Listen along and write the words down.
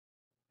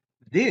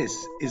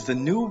This is the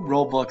new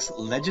Roblox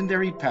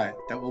legendary pet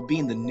that will be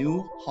in the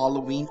new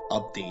Halloween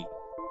update,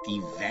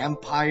 the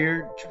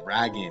Vampire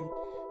Dragon.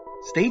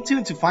 Stay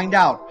tuned to find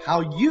out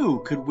how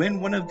you could win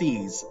one of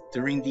these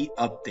during the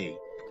update.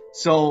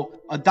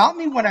 So, Adopt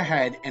Me went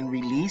ahead and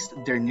released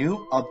their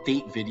new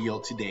update video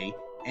today,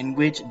 in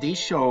which they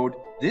showed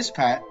this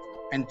pet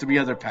and 3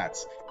 other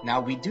pets.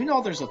 Now, we do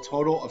know there's a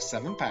total of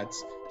 7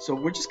 pets, so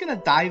we're just going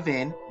to dive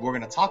in. We're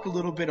going to talk a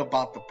little bit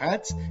about the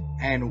pets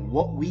and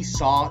what we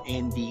saw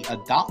in the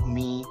Adopt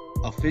Me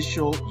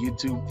official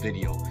YouTube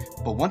video.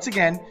 But once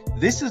again,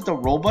 this is the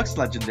Roblox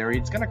Legendary.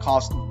 It's going to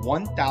cost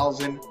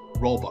 1,000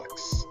 Robux.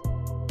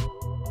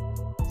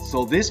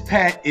 So this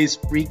pet is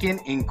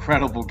freaking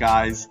incredible,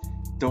 guys.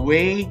 The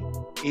way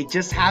it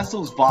just has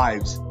those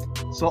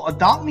vibes. So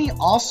Adopt Me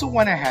also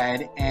went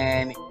ahead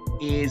and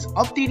is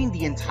updating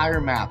the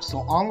entire map.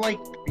 So unlike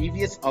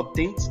previous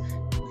updates,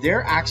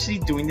 they're actually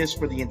doing this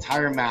for the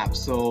entire map.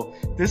 So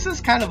this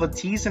is kind of a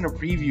tease and a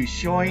preview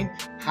showing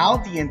how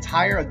the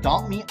entire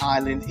Adopt Me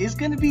island is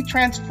going to be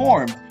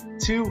transformed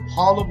to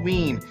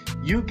Halloween.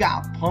 You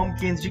got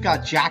pumpkins, you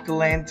got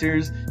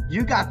jack-o'-lanterns,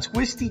 you got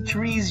twisty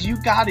trees,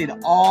 you got it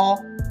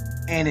all,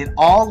 and it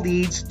all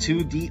leads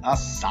to the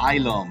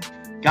asylum.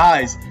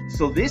 Guys,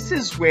 so this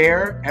is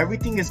where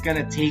everything is going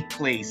to take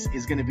place.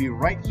 Is going to be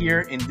right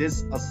here in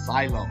this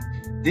asylum.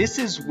 This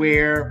is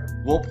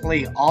where we'll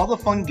play all the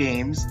fun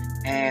games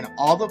and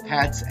all the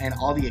pets and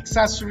all the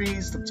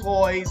accessories, the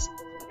toys,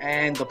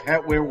 and the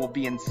petware will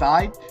be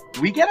inside.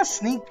 We get a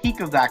sneak peek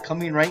of that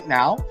coming right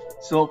now.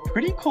 So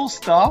pretty cool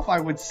stuff, I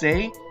would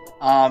say.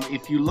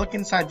 If you look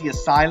inside the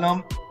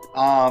asylum,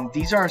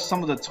 these are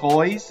some of the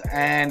toys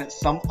and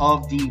some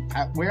of the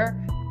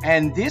petware.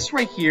 And this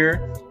right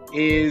here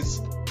is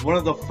one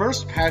of the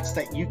first pets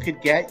that you could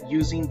get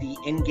using the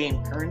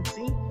in-game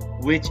currency,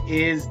 which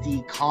is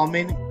the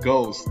common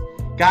ghost.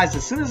 Guys,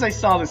 as soon as I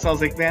saw this, I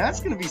was like, man,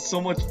 that's gonna be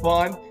so much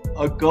fun.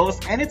 A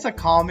ghost, and it's a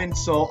common,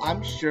 so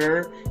I'm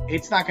sure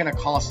it's not gonna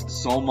cost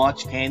so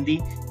much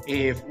candy.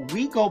 If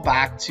we go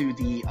back to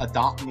the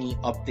Adopt Me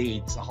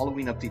updates,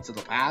 Halloween updates of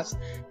the past,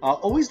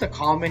 always the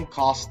common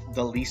cost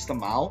the least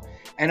amount.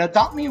 And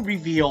Adopt Me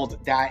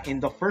revealed that in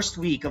the first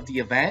week of the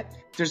event,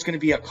 there's gonna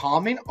be a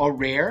common, a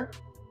rare,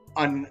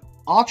 an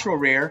ultra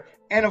rare,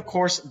 and of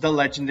course the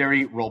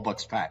legendary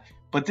Robux pet.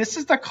 But this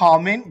is the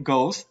common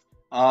ghost.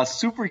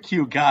 Super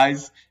cute,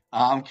 guys.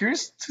 I'm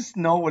curious to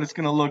know what it's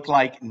gonna look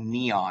like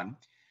neon.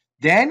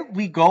 Then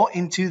we go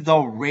into the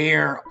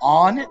rare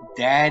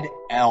undead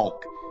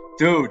elk.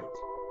 Dude,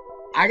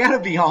 I gotta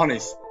be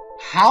honest,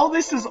 how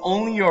this is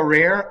only a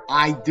rare,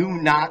 I do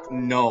not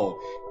know.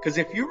 Because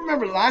if you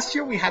remember last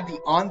year, we had the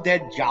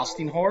undead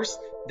jousting horse.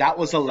 That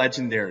was a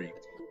legendary.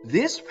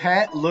 This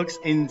pet looks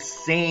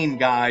insane,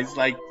 guys.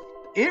 Like,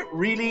 it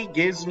really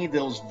gives me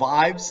those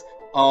vibes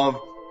of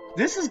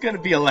this is going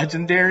to be a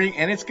legendary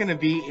and it's going to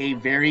be a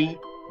very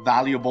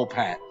valuable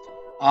pet.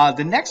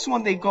 The next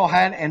one they go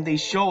ahead and they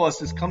show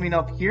us is coming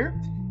up here,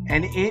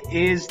 and it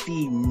is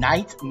the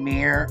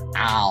Nightmare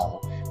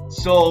Owl.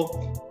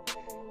 So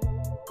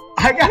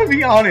I gotta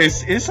be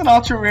honest, it's an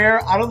ultra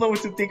rare. I don't know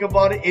what to think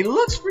about it. It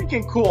looks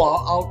freaking cool.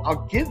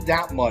 I'll give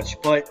that much,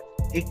 but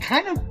it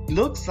kind of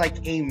looks like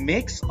a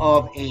mix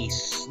of a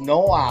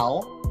snow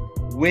owl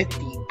with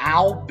the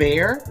owl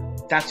bear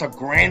that's a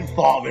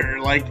grandfather.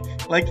 Like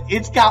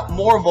it's got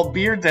more of a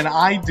beard than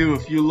I do.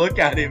 If you look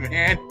at it,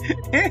 man,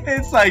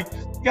 it's like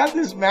got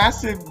this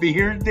massive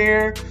beard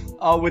there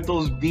with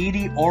those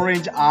beady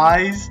orange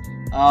eyes,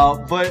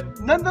 but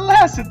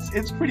nonetheless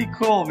it's pretty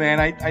cool, man.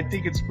 I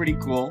think it's pretty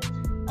cool.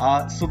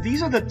 So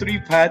these are the 3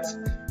 pets,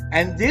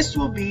 and this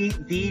will be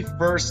the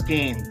first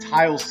game,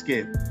 Tile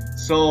Skip.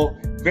 So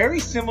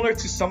very similar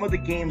to some of the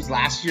games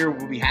last year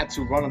where we had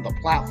to run on the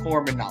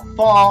platform and not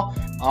fall.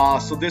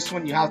 So this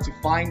one you have to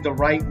find the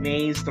right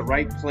maze, the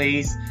right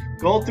place,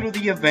 go through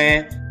the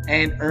event,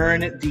 and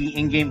earn the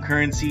in-game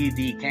currency,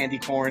 the candy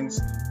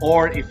corns,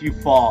 or if you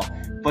fall.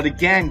 But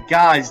again,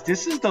 guys,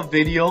 this is the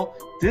video.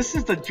 This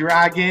is the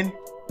dragon.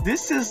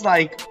 This is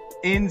like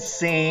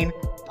insane.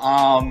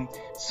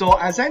 So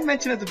as I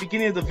mentioned at the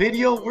beginning of the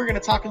video, we're going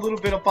to talk a little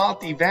bit about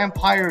the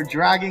Vampire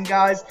Dragon,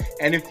 guys.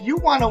 And if you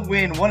want to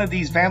win one of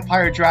these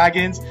Vampire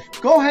Dragons,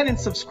 go ahead and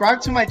subscribe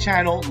to my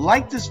channel,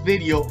 like this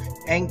video,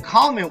 and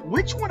comment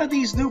which one of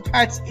these new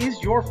pets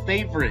is your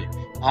favorite.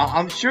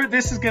 I'm sure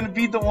this is going to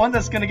be the one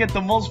that's going to get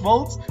the most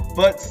votes,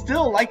 but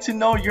still like to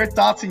know your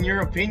thoughts and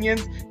your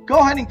opinions. Go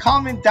ahead and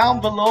comment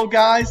down below,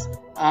 guys.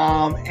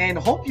 And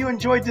hope you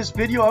enjoyed this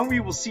video, and we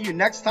will see you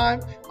next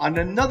time on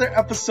another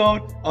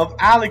episode of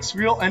Alex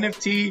Real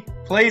NFT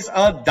Plays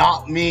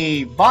Adopt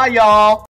Me. Bye, y'all.